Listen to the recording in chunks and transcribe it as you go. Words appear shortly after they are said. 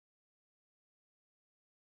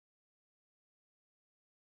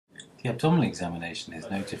The abdominal examination is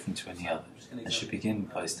no different to any other and should begin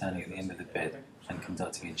by standing at the end of the bed and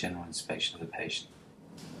conducting a general inspection of the patient.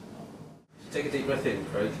 Take a deep breath in,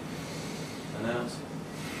 Craig, and out.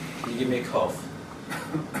 Can you give me a cough?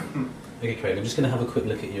 Okay, Craig, I'm just going to have a quick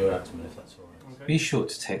look at your abdomen, if that's all right. Okay. Be sure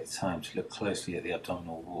to take the time to look closely at the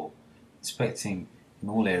abdominal wall, inspecting in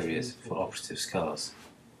all areas for operative scars.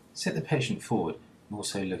 Sit the patient forward and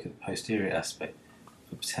also look at the posterior aspect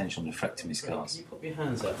for potential nephrectomy scars. Can you put your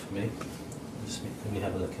hands out for me? Just let me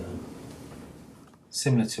have a look at them.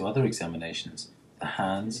 Similar to other examinations, the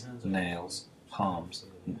hands, nails, palms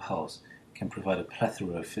and pulse can provide a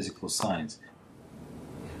plethora of physical signs.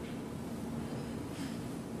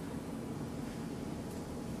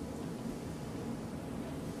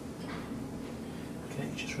 Okay,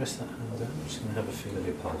 just rest that hand down. I'm just going to have a feel of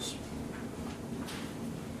your pulse.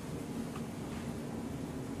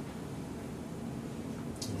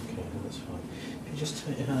 Okay, that's fine. If you just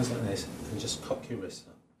turn your hands like this and just cock your wrist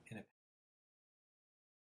up.